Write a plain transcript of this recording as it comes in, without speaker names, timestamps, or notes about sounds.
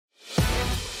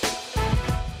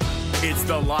It's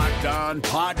the Locked On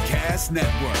Podcast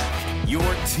Network, your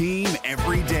team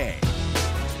every day.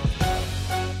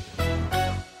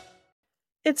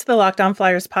 It's the Locked On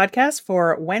Flyers podcast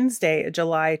for Wednesday,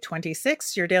 July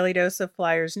 26th, your daily dose of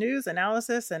Flyers news,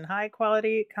 analysis, and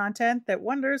high-quality content that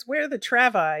wonders where the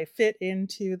Travi fit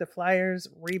into the Flyers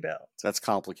rebuild. That's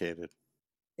complicated.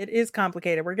 It is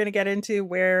complicated. We're going to get into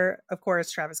where, of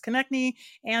course, Travis Konecny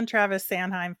and Travis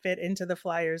Sanheim fit into the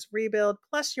Flyers rebuild,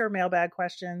 plus your mailbag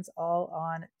questions, all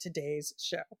on today's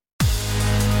show.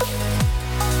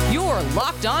 You're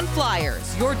Locked On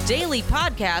Flyers, your daily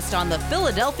podcast on the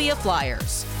Philadelphia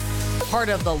Flyers. Part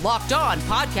of the Locked On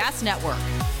Podcast Network,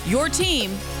 your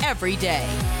team every day.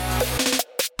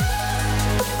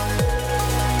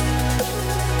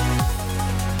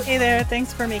 Hey there,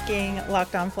 thanks for making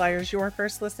Locked On Flyers your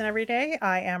first listen every day.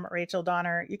 I am Rachel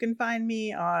Donner. You can find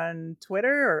me on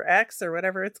Twitter or X or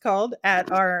whatever it's called at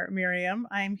 @rmiriam.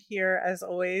 I'm here as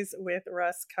always with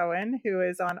Russ Cohen, who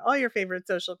is on all your favorite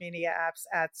social media apps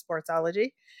at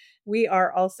Sportsology. We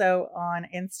are also on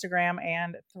Instagram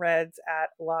and Threads at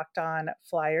Locked On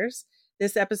Flyers.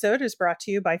 This episode is brought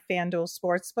to you by FanDuel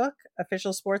Sportsbook,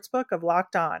 official sportsbook of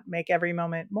Locked On. Make every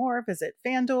moment more. Visit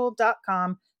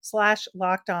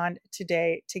FanDuel.com/Locked On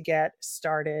today to get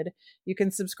started. You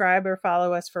can subscribe or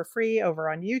follow us for free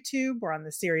over on YouTube or on the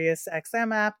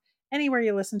SiriusXM app. Anywhere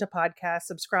you listen to podcasts,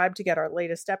 subscribe to get our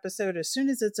latest episode as soon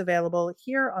as it's available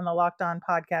here on the Locked On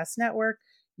Podcast Network,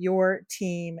 your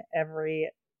team every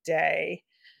day.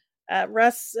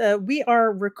 Russ, we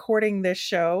are recording this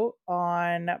show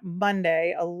on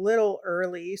Monday a little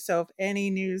early, so if any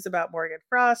news about Morgan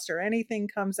Frost or anything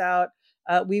comes out,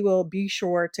 we will be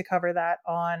sure to cover that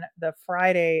on the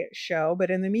Friday show. But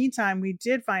in the meantime, we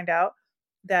did find out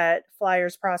that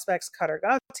Flyers prospects Cutter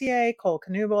Gauthier, Cole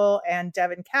Knuble, and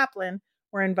Devin Kaplan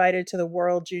were invited to the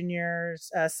World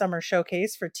Juniors Summer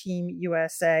Showcase for Team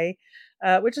USA,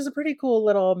 which is a pretty cool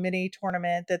little mini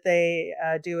tournament that they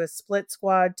do a split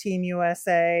squad Team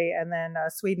USA, and then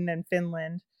Sweden and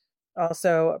Finland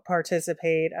also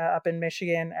participate up in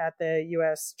Michigan at the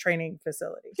U.S. training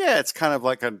facility. Yeah, it's kind of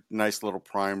like a nice little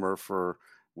primer for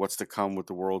what's to come with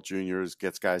the World Juniors,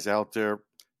 gets guys out there.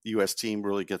 The U.S. team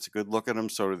really gets a good look at them,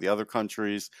 so do the other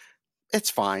countries. It's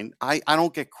fine. I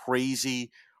don't get crazy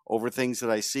over things that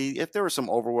I see. If there are some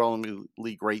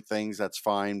overwhelmingly great things, that's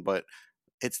fine, but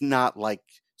it's not like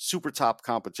super top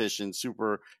competition,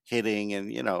 super hitting, and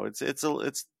it's a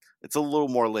little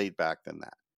more laid back than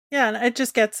that. Yeah, and it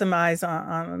just gets some eyes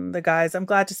on the guys. I'm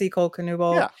glad to see Cole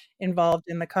Knuble involved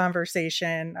in the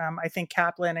conversation. I think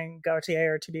Kaplan and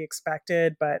Gauthier are to be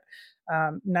expected, but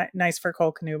nice for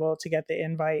Cole Knuble to get the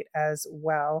invite as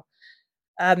well.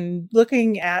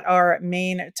 Looking at our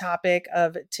main topic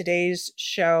of today's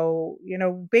show,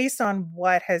 based on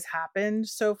what has happened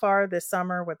so far this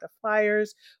summer with the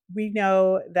Flyers, we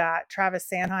know that Travis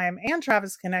Sanheim and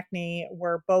Travis Konecny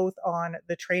were both on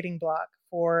the trading block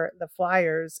for the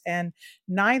Flyers, and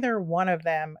neither one of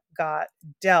them got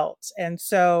dealt. And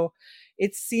so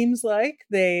it seems like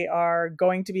they are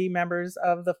going to be members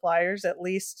of the Flyers, at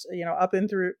least, up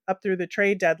through the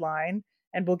trade deadline.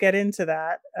 And we'll get into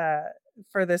that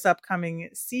for this upcoming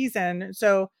season.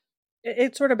 So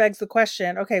it sort of begs the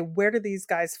question, okay, where do these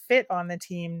guys fit on the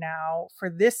team now for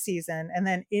this season? And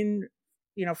then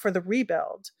for the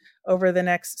rebuild over the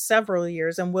next several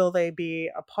years, and will they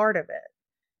be a part of it?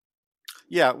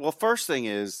 Yeah, well, first thing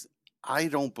is, I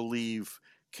don't believe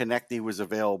Konecny was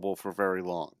available for very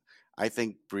long. I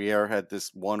think Briere had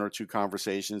this one or two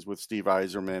conversations with Steve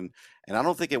Yzerman, and I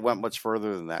don't think it went much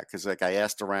further than that, because I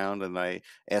asked around and I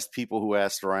asked people who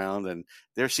asked around, and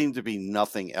there seemed to be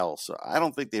nothing else. So I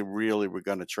don't think they really were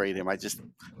going to trade him. I just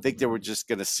think they were just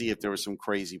going to see if there was some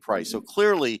crazy price. So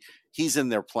clearly he's in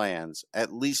their plans,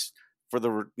 at least for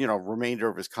the remainder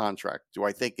of his contract. Do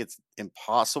I think it's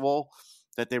impossible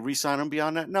that they re-sign him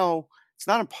beyond that? No, it's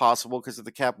not impossible, because if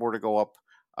the cap were to go up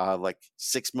like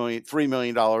 $3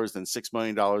 million, then $6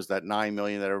 million, that $9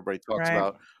 million that everybody talks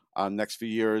about next few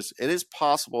years, it is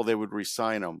possible they would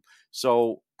re-sign him.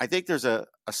 So I think there's a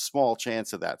small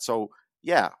chance of that. So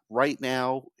yeah, right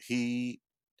now he's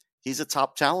a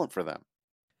top talent for them.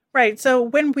 Right. So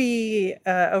when we,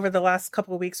 over the last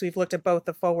couple of weeks, we've looked at both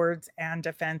the forwards and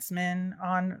defensemen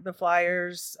on the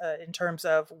Flyers in terms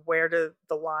of where do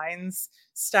the lines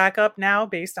stack up now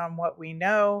based on what we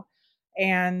know.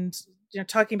 And,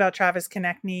 talking about Travis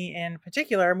Konecny in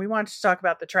particular, and we wanted to talk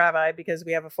about the Travi because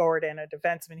we have a forward and a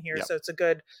defenseman here. Yep. So it's a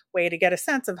good way to get a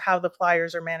sense of how the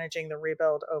Flyers are managing the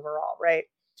rebuild overall, right?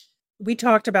 We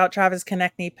talked about Travis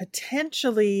Konecny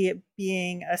potentially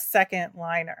being a second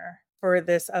liner for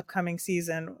this upcoming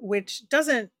season, which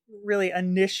doesn't really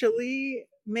initially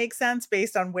make sense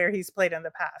based on where he's played in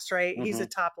the past, right? He's a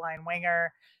top line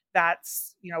winger.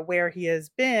 That's, where he has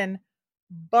been.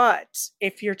 But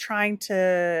if you're trying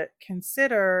to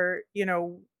consider,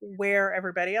 where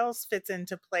everybody else fits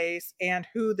into place and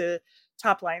who the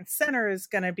top line center is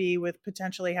going to be, with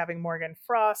potentially having Morgan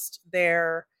Frost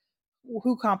there,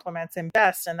 who complements him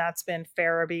best, and that's been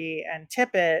Farabee and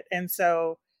Tippett. And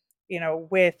so,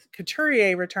 with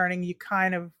Couturier returning, you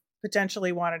kind of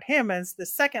potentially wanted him as the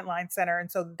second line center,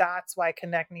 and so that's why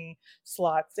Konecny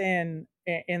slots in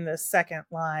the second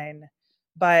line.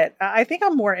 But I think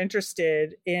I'm more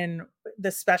interested in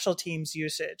the special teams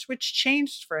usage, which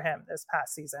changed for him this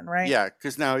past season, right? Yeah,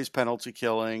 because now he's penalty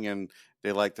killing, and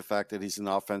they like the fact that he's an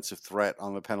offensive threat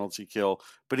on the penalty kill.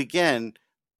 But again,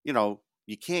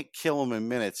 you can't kill him in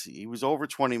minutes. He was over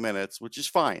 20 minutes, which is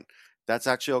fine. That's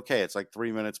actually okay. It's like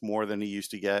 3 minutes more than he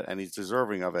used to get, and he's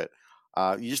deserving of it.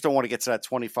 You just don't want to get to that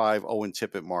 25 Owen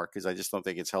Tippett mark, because I just don't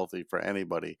think it's healthy for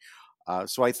anybody.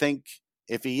 So I think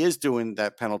if he is doing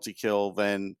that penalty kill,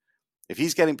 then if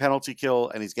he's getting penalty kill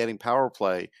and he's getting power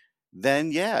play,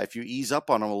 then yeah, if you ease up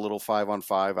on him a little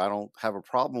 5-on-5, I don't have a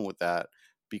problem with that,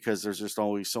 because there's just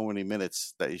only so many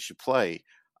minutes that he should play.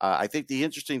 I think the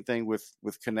interesting thing with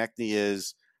Konecny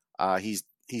is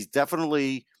he's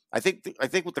definitely. I think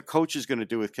what the coach is going to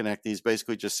do with Konecny is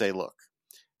basically just say, look,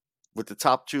 with the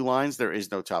top two lines, there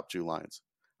is no top two lines.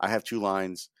 I have two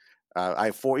lines. I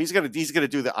have four. He's gonna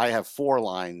do that. I have four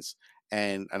lines,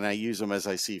 and I use them as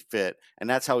I see fit, and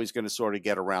that's how he's going to sort of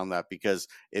get around that. Because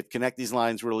if Konecny's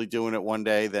line's really doing it one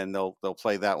day, then they'll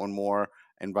play that one more,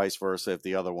 and vice versa if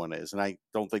the other one is. And I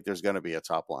don't think there's going to be a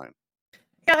top line.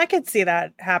 Yeah, I could see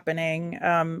that happening.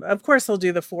 Of course, he'll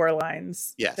do the four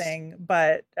lines thing,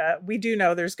 but we do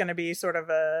know there's going to be sort of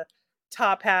a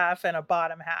top half and a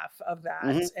bottom half of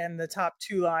that, and the top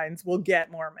two lines will get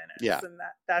more minutes. Yeah. And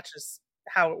that's just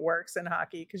how it works in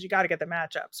hockey, because you got to get the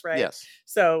matchups, right? Yes.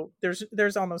 So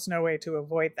there's almost no way to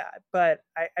avoid that. But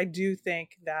I do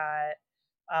think that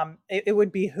it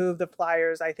would behoove the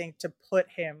Flyers, I think, to put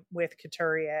him with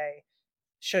Couturier,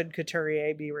 should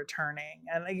Couturier be returning.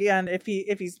 And again, if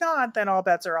he's not, then all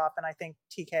bets are off, and I think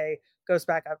TK goes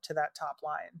back up to that top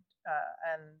line,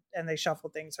 and they shuffle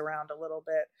things around a little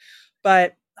bit.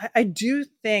 But I do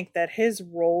think that his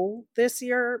role this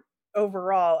year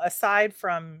overall, aside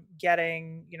from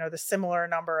getting the similar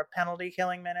number of penalty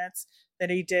killing minutes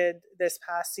that he did this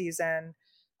past season,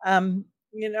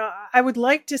 I would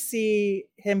like to see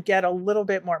him get a little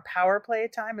bit more power play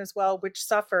time as well, which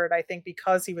suffered, I think,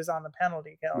 because he was on the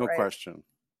penalty kill. No right? question.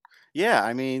 Yeah,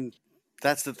 I mean,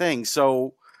 that's the thing.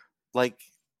 So, like,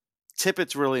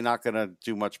 Tippett's really not going to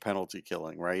do much penalty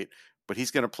killing, right? But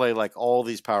he's going to play like all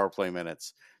these power play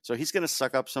minutes. So he's going to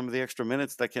suck up some of the extra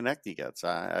minutes that Konecny gets.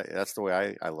 That's the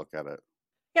way I look at it.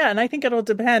 Yeah, and I think it'll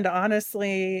depend,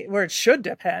 honestly, or it should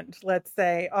depend, let's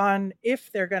say, on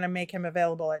if they're going to make him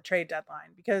available at trade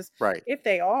deadline. Because if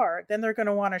they are, then they're going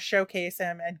to want to showcase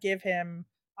him and give him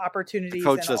opportunities in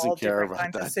all different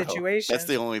kinds of situations. That's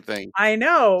the only thing. I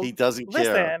know. He doesn't care.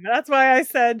 Listen, that's why I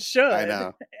said should, I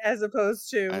know. as opposed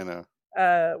to I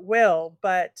know. will.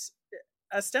 But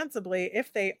ostensibly,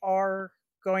 if they are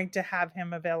going to have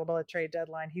him available at trade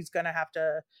deadline, he's going to have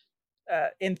to,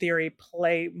 in theory,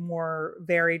 play more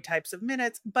varied types of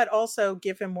minutes, but also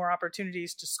give him more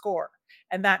opportunities to score.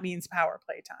 And that means power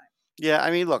play time. Yeah,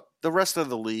 I mean, look, the rest of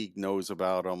the league knows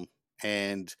about him.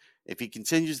 And if he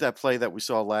continues that play that we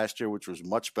saw last year, which was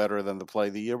much better than the play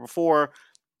the year before,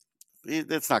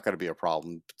 it's not going to be a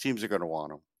problem. Teams are going to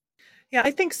want him. Yeah,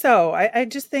 I think so. I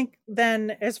just think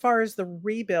then, as far as the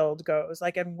rebuild goes,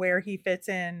 like, and where he fits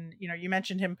in, you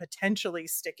mentioned him potentially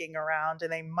sticking around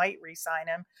and they might re-sign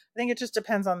him. I think it just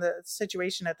depends on the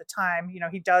situation at the time.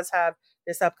 He does have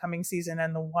this upcoming season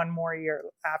and the one more year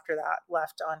after that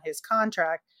left on his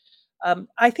contract.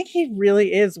 I think he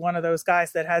really is one of those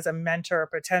guys that has a mentor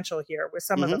potential here with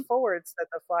some of the forwards that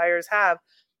the Flyers have.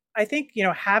 I think,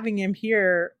 having him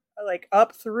here, like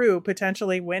up through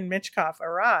potentially when Michkov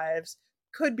arrives,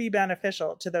 could be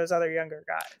beneficial to those other younger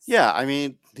guys. Yeah, I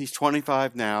mean, he's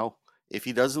 25 now. If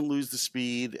he doesn't lose the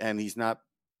speed and he's not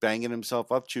banging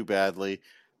himself up too badly,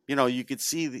 you could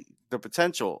see the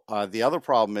potential. The other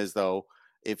problem is, though,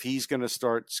 if he's going to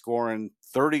start scoring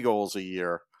 30 goals a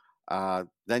year,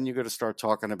 then you're going to start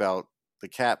talking about the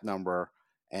cap number,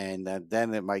 and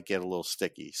then it might get a little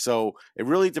sticky. So it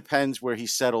really depends where he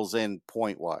settles in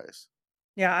point-wise.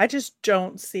 Yeah, I just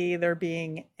don't see there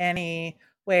being any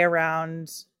way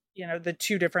around, the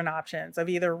two different options of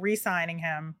either re-signing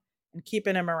him and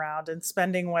keeping him around and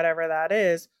spending whatever that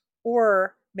is,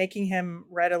 or making him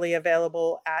readily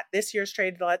available at this year's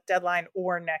trade deadline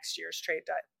or next year's trade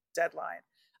deadline.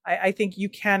 I think you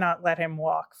cannot let him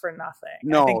walk for nothing. I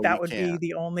No, think you that would be can't.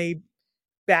 the only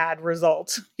bad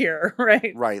result here,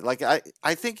 right? Right. Like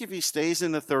I think if he stays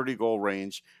in the 30 goal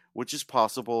range, which is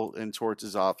possible in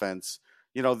Torts' offense,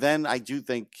 then I do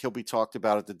think he'll be talked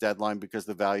about at the deadline because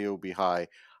the value will be high.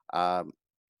 Um,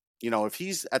 if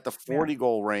he's at the Yeah. 40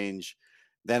 goal range,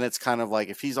 then it's kind of like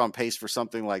if he's on pace for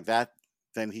something like that,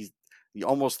 then you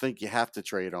almost think you have to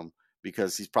trade him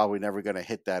because he's probably never going to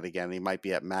hit that again. He might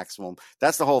be at maximum.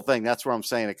 That's the whole thing. That's where I'm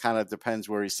saying it kind of depends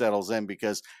where he settles in,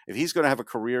 because if he's going to have a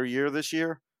career year this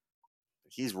year,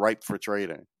 he's ripe for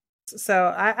trading. So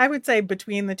I would say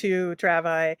between the two,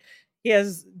 Travi, he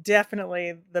has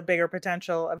definitely the bigger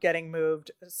potential of getting moved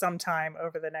sometime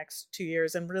over the next 2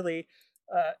 years, and really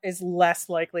is less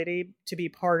likely to be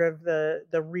part of the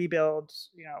rebuild,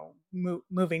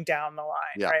 moving down the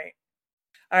line, Yeah. right?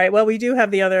 All right. Well, we do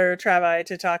have the other Travi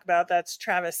to talk about. That's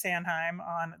Travis Sanheim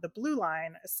on the blue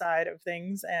line side of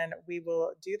things, and we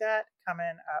will do that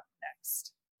coming up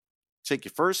next. Take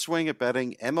your first swing at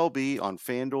betting MLB on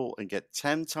FanDuel and get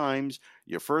 10 times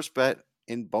your first bet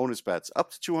in bonus bets,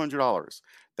 up to $200.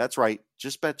 That's right.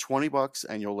 Just bet $20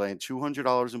 and you'll land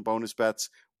 $200 in bonus bets,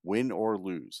 win or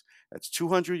lose. That's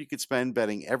 $200 you could spend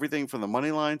betting everything from the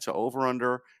money line to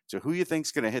over-under to who you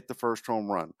think's going to hit the first home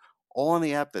run. All on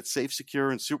the app that's safe,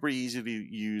 secure, and super easy to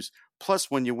use. Plus,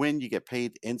 when you win, you get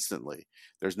paid instantly.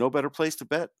 There's no better place to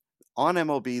bet on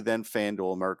MLB than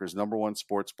FanDuel, America's #1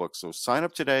 sports book. So sign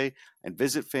up today and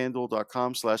visit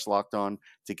FanDuel.com/lockedon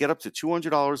to get up to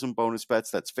 $200 in bonus bets.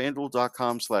 That's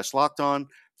FanDuel.com/lockedon.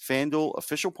 FanDuel,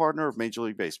 official partner of Major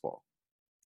League Baseball.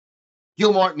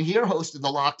 Gil Martin here, host of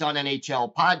the Locked On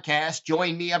NHL podcast.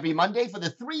 Join me every Monday for the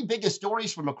 3 biggest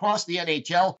stories from across the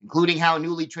NHL, including how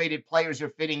newly traded players are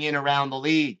fitting in around the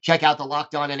league. Check out the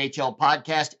Locked On NHL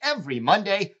podcast every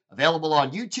Monday, available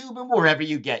on YouTube and wherever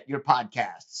you get your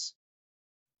podcasts.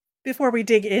 Before we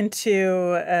dig into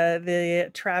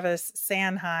the Travis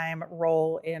Sanheim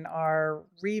role in our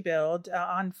rebuild,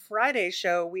 on Friday's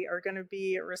show, we are going to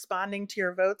be responding to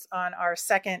your votes on our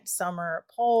second summer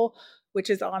poll, which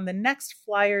is on the next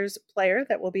Flyers player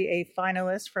that will be a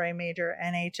finalist for a major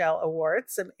NHL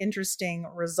award. Some interesting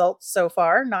results so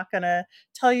far. Not going to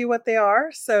tell you what they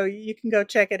are, so you can go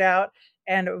check it out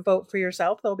and vote for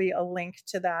yourself. There'll be a link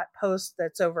to that post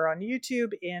that's over on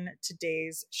YouTube in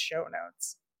today's show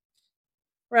notes.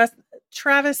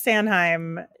 Travis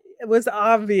Sanheim was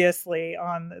obviously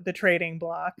on the trading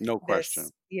block. No question.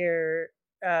 This year,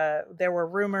 there were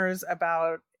rumors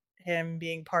about him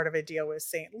being part of a deal with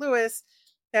St. Louis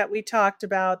that we talked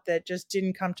about that just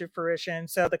didn't come to fruition.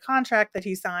 So the contract that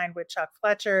he signed with Chuck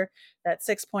Fletcher, that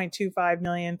 $6.25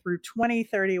 million through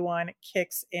 2031,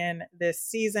 kicks in this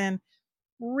season,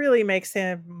 really makes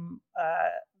him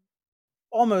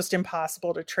almost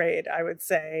impossible to trade, I would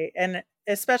say. And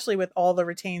especially with all the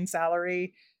retained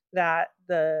salary that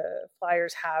the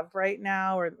Flyers have right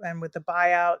now, and with the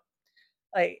buyout,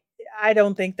 I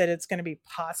don't think that it's going to be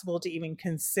possible to even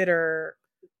consider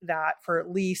that for at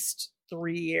least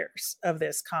 3 years of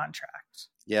this contract.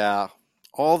 Yeah.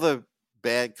 All the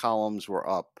bad columns were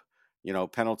up,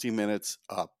 penalty minutes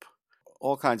up,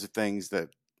 all kinds of things that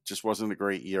just wasn't a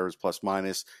great year as plus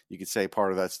minus. You could say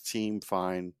part of that's team,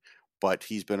 fine, but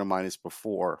he's been a minus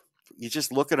before. You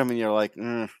just look at him and you're like,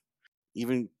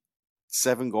 even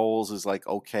 7 goals is like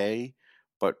okay,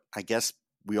 but I guess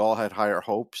we all had higher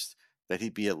hopes that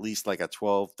he'd be at least like a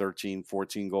 12, 13,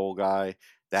 14 goal guy.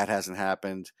 That hasn't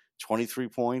happened. 23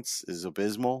 points is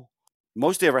abysmal.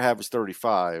 Most he ever had was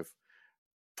 35.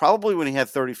 Probably when he had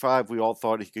 35, we all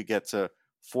thought he could get to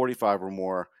 45 or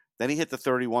more. Then he hit the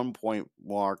 31 point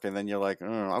mark, and then you're like,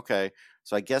 okay.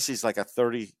 So I guess he's like a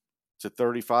 30 to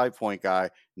 35 point guy.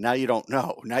 Now you don't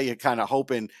know. Now you're kind of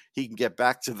hoping he can get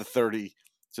back to the 30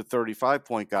 to 35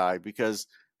 point guy, because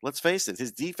let's face it,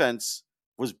 his defense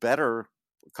was better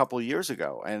a couple of years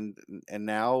ago, and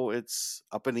now it's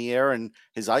up in the air, and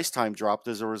his ice time dropped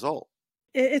as a result.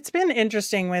 It's been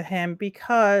interesting with him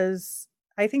because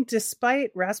I think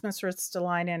despite Rasmus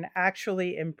Ristolainen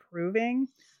actually improving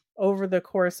over the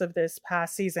course of this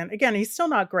past season, again, he's still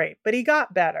not great, but he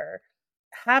got better.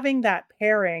 Having that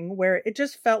pairing where it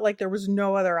just felt like there was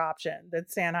no other option than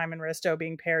Sanheim and Risto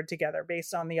being paired together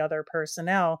based on the other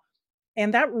personnel.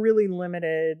 And that really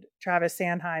limited Travis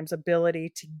Sanheim's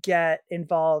ability to get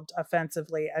involved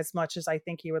offensively as much as I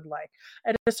think he would like.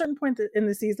 At a certain point in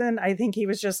the season, I think he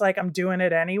was just like, I'm doing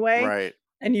it anyway. Right.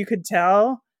 And you could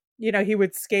tell, he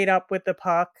would skate up with the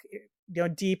puck,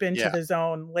 deep into the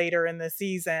zone later in the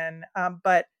season.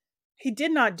 But he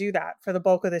did not do that for the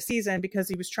bulk of the season because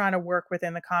he was trying to work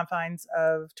within the confines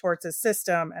of Torts'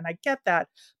 system. And I get that.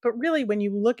 But really, when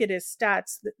you look at his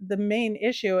stats, the main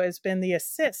issue has been the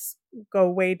assists go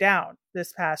way down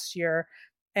this past year.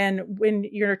 And when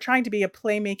you're trying to be a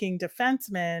playmaking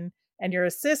defenseman and your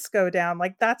assists go down,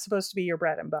 like that's supposed to be your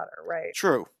bread and butter, right?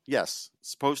 True. Yes.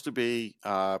 It's supposed to be.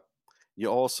 You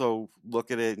also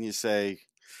look at it and you say,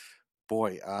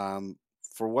 boy,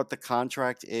 for what the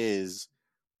contract is,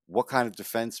 what kind of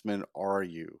defenseman are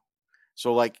you?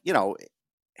 So, like,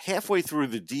 halfway through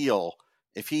the deal,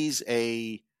 if he's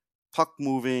a puck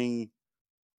moving,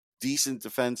 decent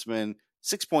defenseman,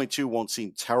 6.2 won't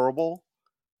seem terrible.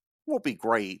 Won't be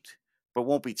great, but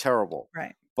won't be terrible.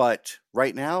 Right. But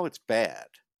right now it's bad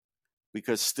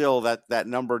because still that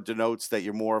number denotes that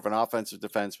you're more of an offensive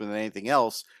defenseman than anything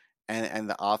else. And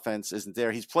the offense isn't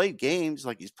there. He's played games,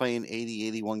 like he's playing 80,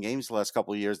 81 games the last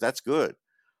couple of years. That's good.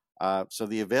 So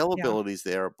the availability is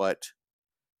there, but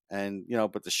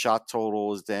the shot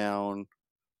total is down.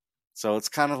 So it's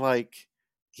kind of like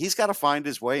he's got to find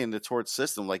his way in the Torts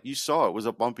system. Like you saw, it was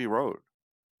a bumpy road.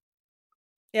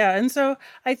 Yeah, and so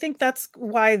I think that's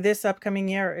why this upcoming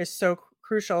year is so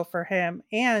crucial for him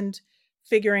and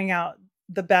figuring out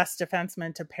the best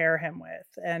defenseman to pair him with.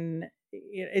 And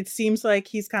it seems like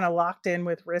he's kind of locked in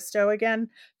with Risto again.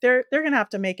 They're going to have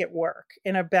to make it work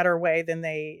in a better way than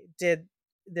they did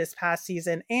this past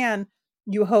season. And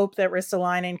you hope that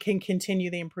Ristolainen can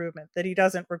continue the improvement, that he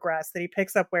doesn't regress, that he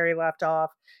picks up where he left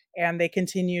off, and they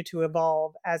continue to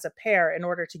evolve as a pair in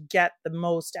order to get the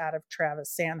most out of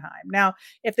Travis Sanheim. Now,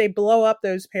 if they blow up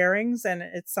those pairings and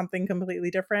it's something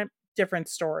completely different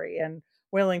story, and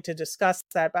willing to discuss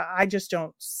that, but I just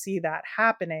don't see that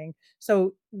happening.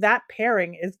 So that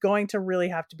pairing is going to really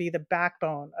have to be the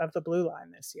backbone of the blue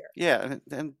line this year. Yeah,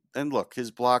 and look,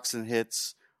 his blocks and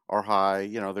hits are high.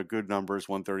 They're good numbers,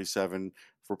 137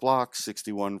 for blocks,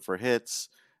 61 for hits.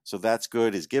 So that's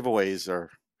good. His giveaways are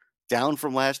down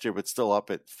from last year, but still up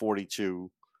at 42,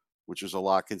 which was a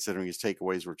lot considering his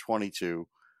takeaways were 22.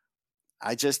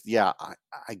 I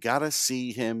got to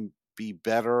see him be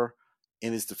better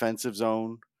in his defensive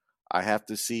zone. I have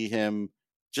to see him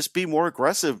just be more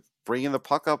aggressive, bringing the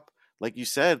puck up, like you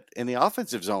said, in the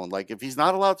offensive zone. Like if he's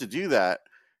not allowed to do that,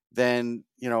 then,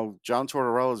 John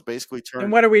Tortorella is basically turning.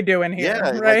 And what are we doing here?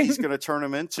 Yeah, right? Like he's going to turn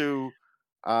him into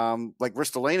like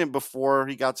Ristolainen before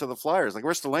he got to the Flyers. Like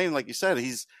Ristolainen, like you said,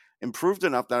 he's improved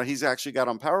enough now. He's actually got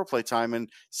on power play time, and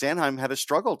Sanheim had a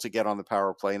struggle to get on the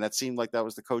power play, and that seemed like that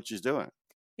was the coach's doing.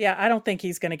 Yeah, I don't think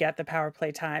he's going to get the power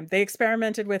play time. They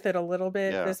experimented with it a little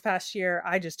bit this past year.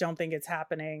 I just don't think it's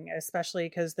happening, especially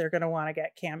because they're going to want to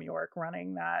get Cam York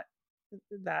running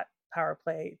that power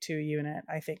play 2 unit.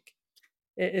 I think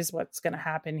it is what's going to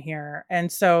happen here.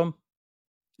 And so,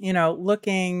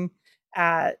 looking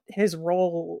at his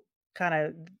role kind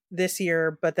of this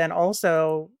year, but then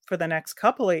also for the next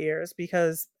couple of years,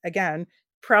 because again,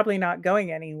 probably not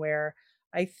going anywhere.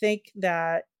 I think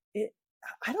that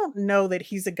I don't know that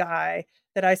he's a guy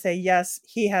that I say, yes,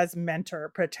 he has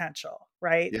mentor potential,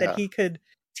 right? Yeah. That he could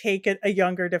take a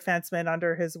younger defenseman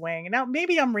under his wing. Now,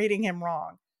 maybe I'm reading him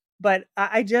wrong, but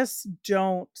I just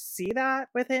don't see that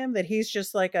with him, that he's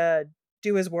just like a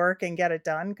do his work and get it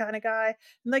done kind of guy.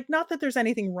 And like, not that there's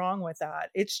anything wrong with that.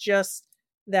 It's just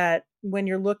that when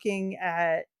you're looking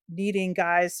at needing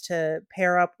guys to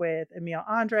pair up with Emil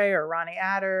Andre or Ronnie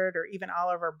Attard or even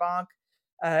Oliver Bonk,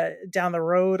 down the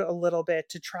road a little bit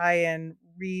to try and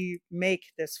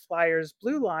remake this Flyers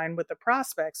blue line with the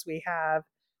prospects we have.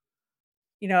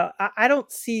 I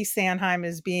don't see Sanheim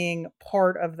as being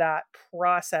part of that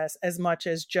process as much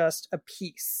as just a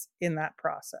piece in that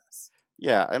process.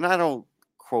 Yeah, and I don't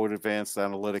quote advanced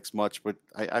analytics much, but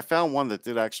I found one that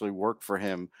did actually work for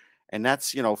him, and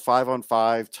that's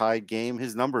 5-on-5 tied game.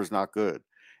 His number is not good,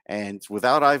 and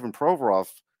without Ivan Provorov,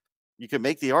 you can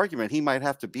make the argument he might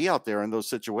have to be out there in those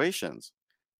situations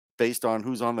based on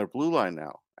who's on their blue line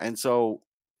now. And so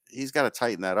he's got to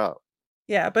tighten that up.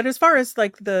 Yeah, but as far as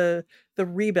like the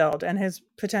rebuild and his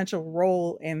potential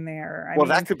role in there,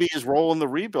 that could be his role in the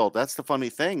rebuild. That's the funny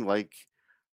thing. Like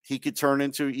he could turn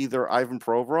into either Ivan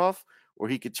Provorov or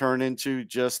he could turn into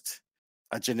just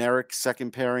a generic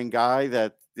second pairing guy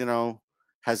that,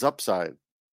 has upside.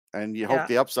 And you hope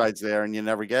the upside's there and you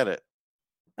never get it.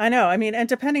 I know. And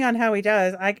depending on how he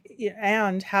does,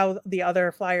 and how the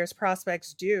other Flyers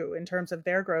prospects do in terms of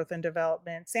their growth and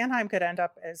development, Sanheim could end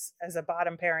up as a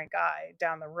bottom pairing guy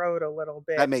down the road a little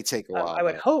bit. That may take a while. I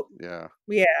would hope. Yeah.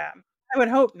 Yeah. I would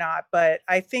hope not, but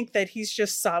I think that he's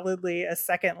just solidly a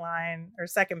second line or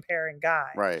second pairing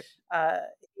guy. Right.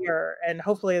 Here, and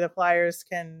hopefully the Flyers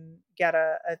can get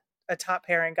a a top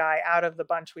pairing guy out of the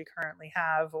bunch we currently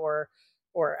have or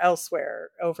elsewhere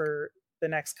over the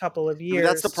next couple of years. I mean,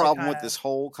 that's the problem with this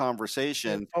whole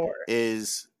conversation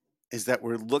is that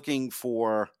we're looking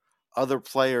for other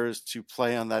players to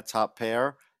play on that top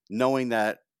pair, knowing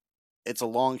that it's a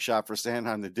long shot for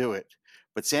Sanheim to do it.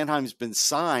 But Sanheim's been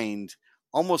signed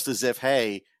almost as if,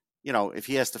 hey, if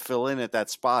he has to fill in at that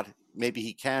spot, maybe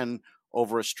he can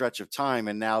over a stretch of time.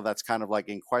 And now that's kind of like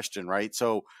in question, right?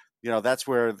 So, that's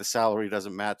where the salary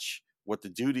doesn't match what the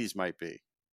duties might be.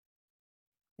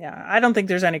 Yeah, I don't think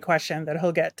there's any question that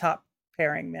he'll get top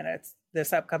pairing minutes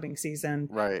this upcoming season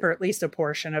for at least a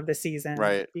portion of the season.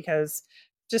 Right. Because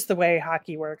just the way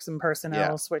hockey works and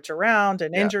personnel switch around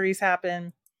and injuries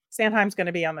happen, Sanheim's going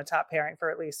to be on the top pairing for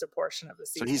at least a portion of the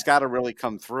season. So he's got to really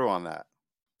come through on that.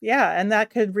 Yeah, and that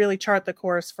could really chart the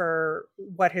course for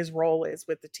what his role is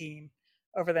with the team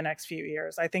over the next few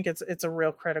years. I think it's a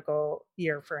real critical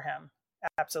year for him.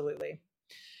 Absolutely.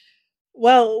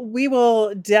 Well, we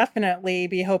will definitely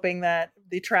be hoping that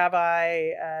the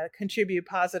Travi contribute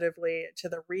positively to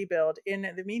the rebuild. In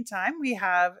the meantime, we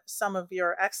have some of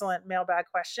your excellent mailbag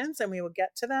questions, and we will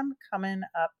get to them coming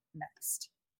up next.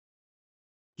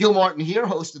 Gil Martin here,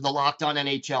 host of the Locked On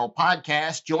NHL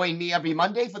podcast. Join me every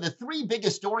Monday for the 3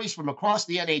 biggest stories from across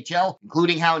the NHL,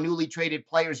 including how newly traded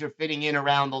players are fitting in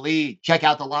around the league. Check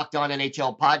out the Locked On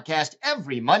NHL podcast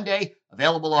every Monday,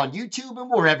 available on YouTube and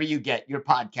wherever you get your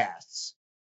podcasts.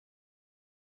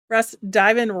 Russ,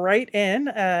 diving right in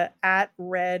at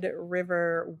Red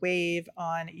River Wave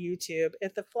on YouTube.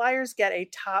 If the Flyers get a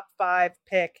top 5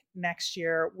 pick next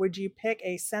year, would you pick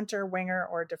a center, winger,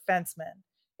 or defenseman?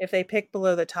 If they pick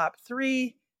below the top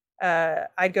 3,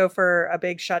 I'd go for a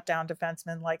big shutdown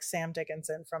defenseman like Sam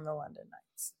Dickinson from the London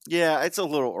Knights. Yeah, it's a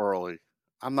little early.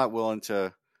 I'm not willing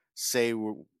to say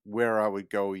where I would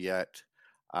go yet.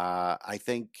 I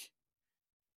think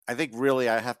really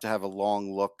I have to have a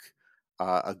long look,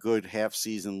 a good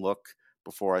half-season look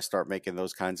before I start making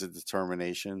those kinds of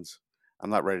determinations.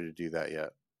 I'm not ready to do that yet.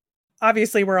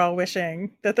 Obviously, we're all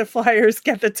wishing that the Flyers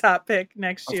get the top pick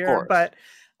next year, course. But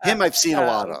him I've seen a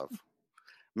lot of.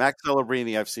 Max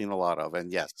Celebrini I've seen a lot of,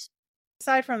 and yes.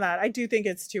 Aside from that, I do think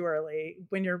it's too early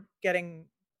when you're getting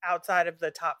outside of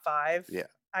the top 5. Yeah.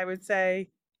 I would say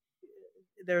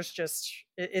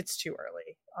it's too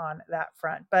early on that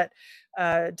front. But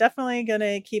definitely going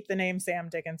to keep the name Sam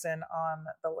Dickinson on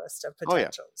the list of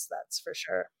potentials. That's for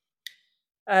sure.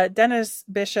 Dennis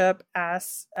Bishop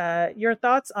asks, your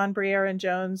thoughts on Briere and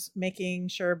Jones making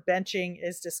sure benching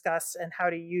is discussed and how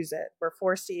to use it. We're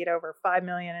forced to eat over $5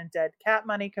 million in dead cap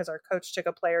money because our coach took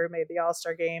a player who made the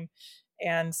All-Star game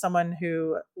and someone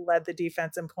who led the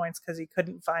defense in points because he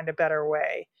couldn't find a better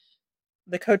way.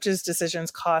 The coach's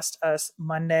decisions cost us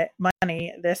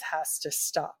money. This has to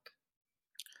stop.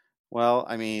 Well,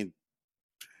 I mean,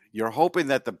 you're hoping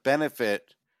that the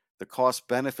cost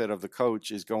benefit of the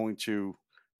coach is going to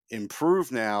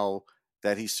improve now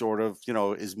that he sort of,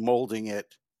 is molding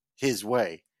it his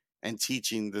way and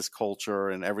teaching this culture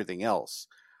and everything else.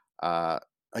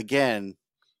 Again,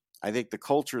 I think the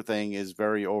culture thing is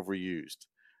very overused.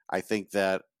 I think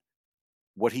that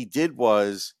what he did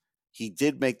was he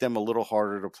did make them a little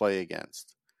harder to play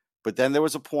against. But then there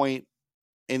was a point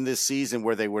in this season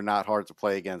where they were not hard to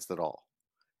play against at all.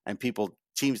 And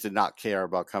teams did not care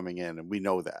about coming in, and we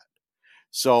know that.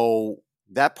 So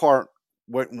that part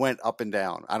went up and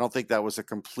down. I don't think that was a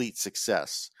complete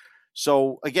success.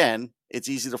 So again, it's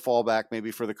easy to fall back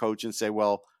maybe for the coach and say,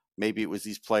 well, maybe it was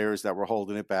these players that were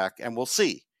holding it back, and we'll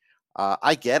see.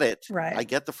 I get it. Right. I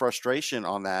get the frustration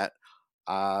on that.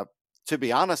 To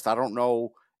be honest, I don't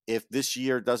know if this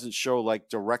year doesn't show like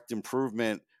direct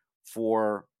improvement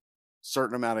for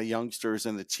certain amount of youngsters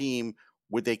in the team.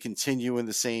 Would they continue in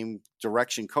the same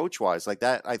direction coach-wise? Like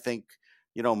that, I think,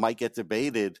 might get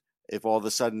debated if all of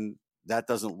a sudden that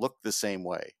doesn't look the same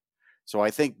way. So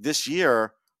I think this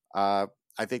year, I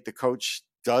think the coach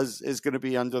is going to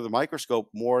be under the microscope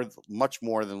much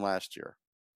more than last year.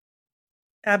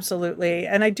 Absolutely.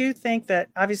 And I do think that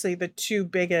obviously the 2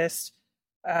 biggest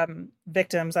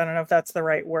victims, I don't know if that's the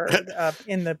right word,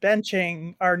 in the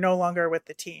benching are no longer with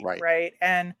the team, right?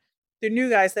 And the new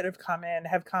guys that have come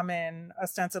in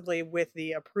ostensibly with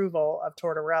the approval of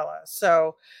Tortorella.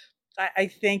 So I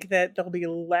think that there'll be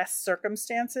less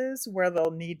circumstances where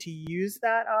they'll need to use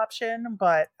that option,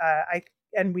 but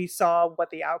and we saw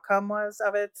what the outcome was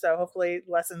of it. So hopefully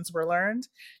lessons were learned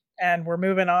and we're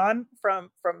moving on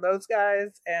from those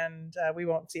guys, and we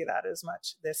won't see that as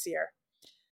much this year.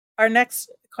 Our next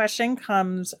question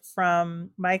comes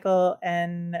from Michael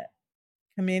N.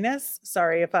 Caminas.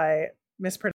 Sorry if I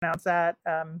mispronounced that.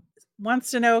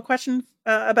 Wants to know a question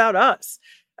about us.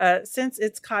 Since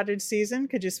it's cottage season,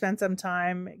 could you spend some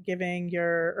time giving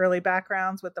your early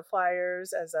backgrounds with the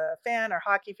Flyers as a fan or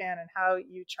hockey fan and how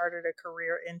you charted a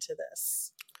career into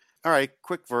this? All right,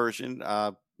 quick version.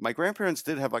 My grandparents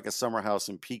did have like a summer house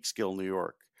in Peekskill, New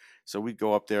York. So we'd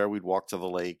go up there, we'd walk to the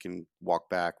lake and walk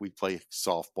back. We'd play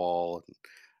softball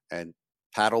and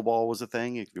paddleball was a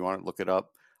thing. If you want to look it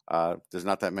up, there's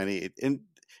not that many.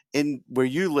 In where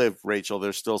you live, Rachel,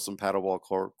 there's still some paddleball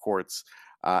courts.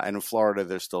 And in Florida,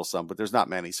 there's still some, but there's not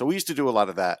many. So we used to do a lot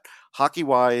of that.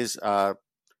 Hockey-wise,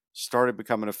 started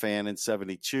becoming a fan in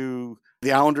 72.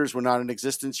 The Islanders were not in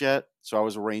existence yet, so I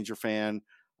was a Ranger fan.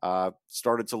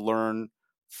 Started to learn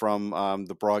from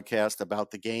the broadcast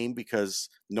about the game because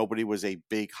nobody was a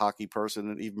big hockey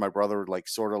person, and even my brother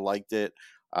sort of liked it.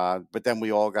 But then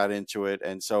we all got into it,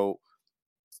 and so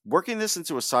working this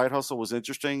into a side hustle was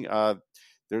interesting.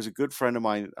 There's a good friend of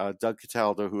mine, Doug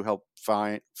Cataldo, who helped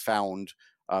found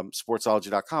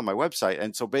sportsology.com, my website.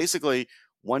 And so basically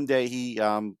one day he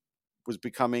was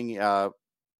becoming a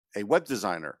web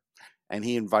designer, and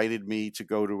he invited me to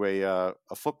go to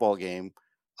a football game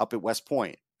up at West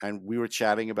Point. And we were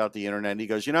chatting about the internet. And he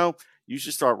goes, you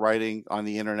should start writing on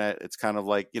the internet. It's kind of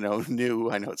new.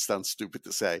 I know it sounds stupid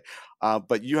to say,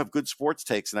 but you have good sports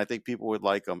takes, and I think people would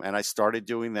like them. And I started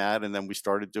doing that. And then we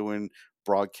started doing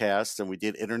broadcasts, and we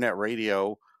did internet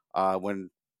radio when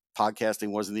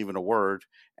podcasting wasn't even a word.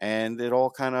 And it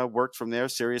all kind of worked from there.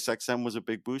 Sirius XM was a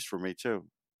big boost for me too.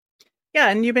 Yeah,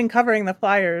 and you've been covering the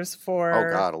Flyers for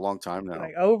a long time now.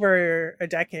 Over a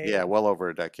decade. Yeah, well over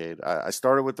a decade. I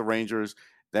started with the Rangers,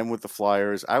 then with the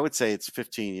Flyers. I would say it's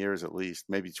 15 years at least,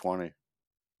 maybe 20.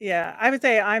 Yeah, I would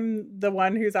say I'm the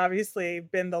one who's obviously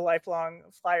been the lifelong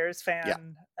Flyers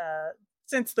fan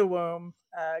since the womb.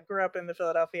 Grew up in the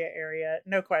Philadelphia area,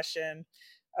 no question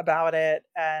about it,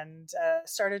 and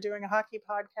started doing a hockey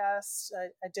podcast.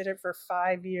 I did it for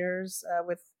 5 years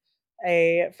with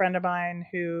a friend of mine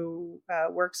who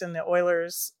works in the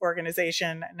Oilers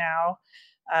organization now.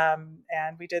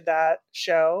 And we did that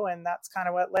show, and that's kind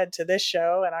of what led to this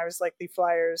show. And I was like the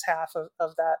Flyers half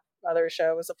of that other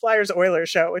show. It was a Flyers Oilers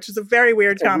show, which is a very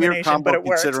weird combination, but it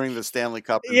worked. Considering the Stanley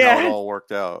Cup and how it all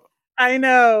worked out. I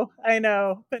know,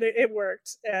 but it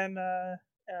worked. And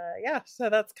so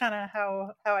that's kind of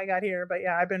how I got here. But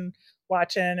yeah, I've been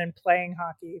watching and playing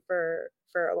hockey for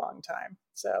a long time.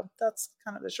 So that's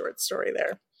kind of the short story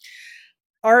there.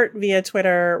 Art via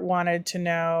Twitter wanted to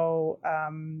know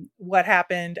what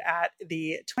happened at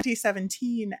the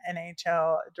 2017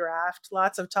 NHL draft.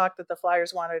 Lots of talk that the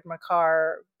Flyers wanted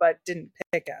Makar, but didn't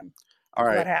pick him. All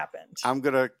right. What happened? I'm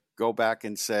going to go back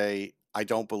and say, I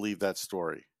don't believe that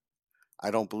story. I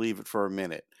don't believe it for a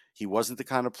minute. He wasn't the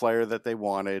kind of player that they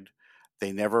wanted.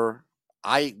 I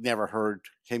never heard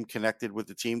him connected with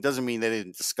the team. Doesn't mean they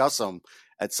didn't discuss him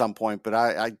at some point, but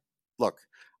I look,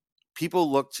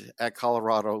 people looked at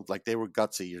Colorado like they were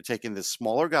gutsy. You're taking this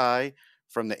smaller guy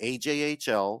from the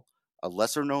AJHL, a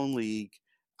lesser known league,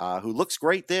 who looks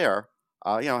great there,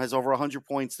 has over 100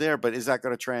 points there, but is that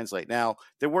going to translate? Now,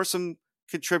 there were some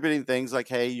contributing things like,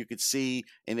 hey, you could see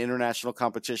in international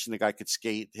competition, the guy could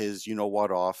skate his you-know-what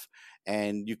off,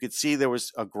 and you could see there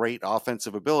was a great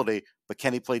offensive ability, but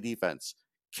can he play defense?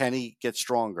 Can he get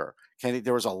stronger?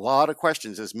 There was a lot of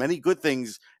questions. As many good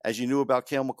things as you knew about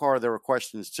Cale Makar, there were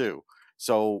questions too.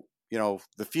 So,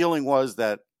 the feeling was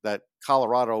that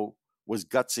Colorado was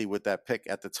gutsy with that pick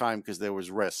at the time because there was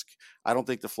risk. I don't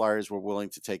think the Flyers were willing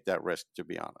to take that risk, to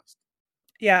be honest.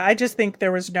 Yeah, I just think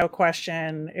there was no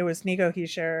question. It was Nico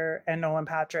Hischier and Nolan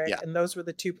Patrick, and those were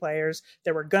the two players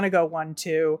that were going to go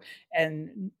 1-2.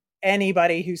 And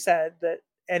anybody who said that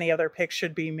any other pick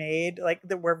should be made,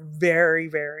 that were very,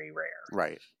 very rare.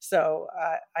 Right. So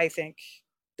I think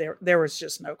there was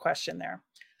just no question there.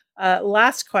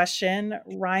 Last question.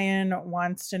 Ryan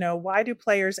wants to know, why do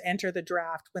players enter the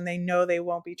draft when they know they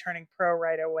won't be turning pro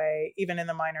right away, even in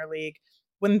the minor league?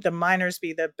 Wouldn't the minors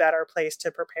be the better place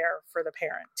to prepare for the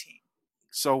parent team?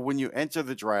 So when you enter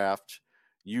the draft,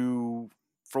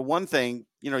 for one thing,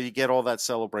 you get all that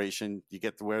celebration. You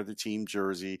get to wear the team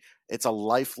jersey. It's a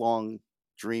lifelong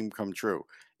dream come true.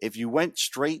 If you went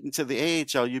straight into the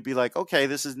AHL, you'd be like, okay,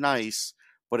 this is nice,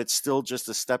 but it's still just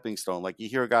a stepping stone. Like you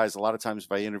hear guys a lot of times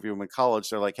if I interview them in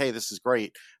college, they're like, hey, this is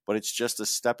great, but it's just a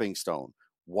stepping stone.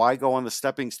 Why go on the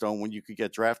stepping stone when you could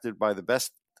get drafted by the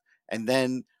best? And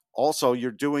then also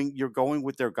you're going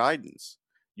with their guidance.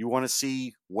 You want to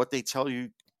see what they tell you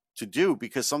to do,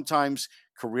 because sometimes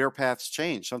career paths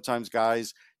change. Sometimes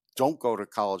guys don't go to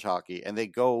college hockey and they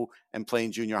go and play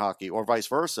in junior hockey, or vice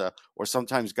versa. Or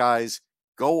sometimes guys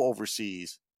go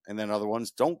overseas and then other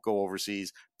ones don't go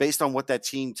overseas based on what that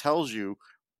team tells you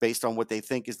based on what they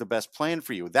think is the best plan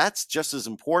for you. That's just as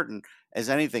important as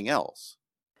anything else.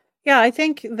 Yeah, I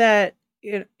think that,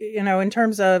 in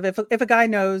terms of if a guy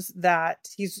knows that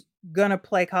he's going to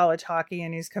play college hockey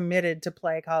and he's committed to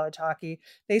play college hockey,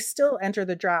 they still enter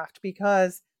the draft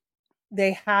because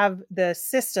they have the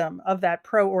system of that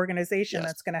pro organization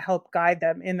that's going to help guide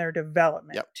them in their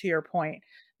development. To your point,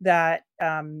 that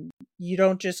you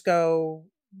don't just go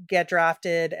get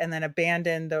drafted and then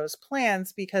abandon those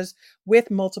plans, because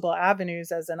with multiple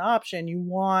avenues as an option, you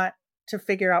want to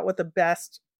figure out what the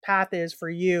best path is for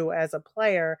you as a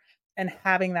player, and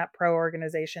having that pro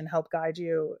organization help guide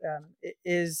you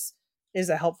is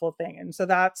a helpful thing. And so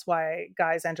that's why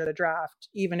guys enter the draft,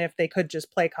 even if they could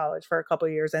just play college for a couple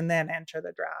of years and then enter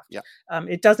the draft.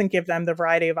 It doesn't give them the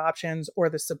variety of options or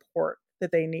the support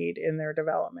that they need in their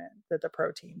development that the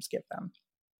pro teams give them.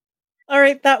 All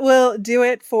right, that will do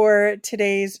it for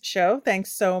today's show.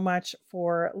 Thanks so much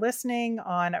for listening.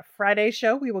 On Friday's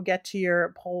show, we will get to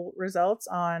your poll results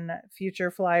on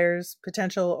future Flyers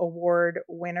potential award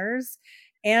winners.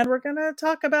 And we're going to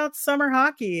talk about summer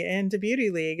hockey in Beauty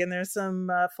League. And there's some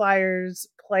Flyers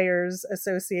players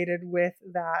associated with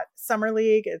that summer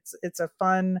league. It's a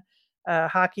fun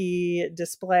hockey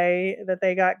display that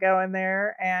they got going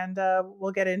there. And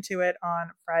we'll get into it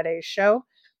on Friday's show.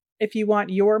 If you want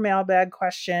your mailbag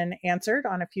question answered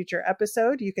on a future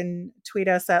episode, you can tweet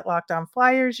us at Locked On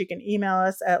Flyers. You can email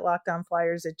us at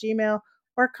lockedonflyers@gmail.com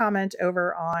or comment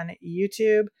over on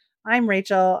YouTube. I'm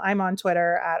Rachel. I'm on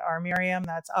Twitter at rmiriam.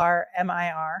 That's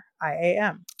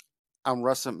RMIRIAM. I'm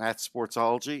Russ at Matt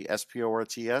Sportsology,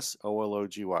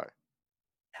 SPORTSOLOGY.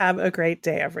 Have a great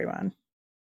day, everyone.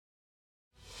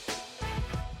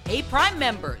 Hey, Prime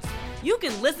members, you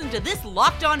can listen to this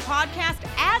Locked On podcast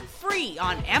ad-free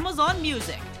on Amazon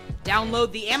Music.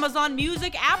 Download the Amazon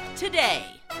Music app today.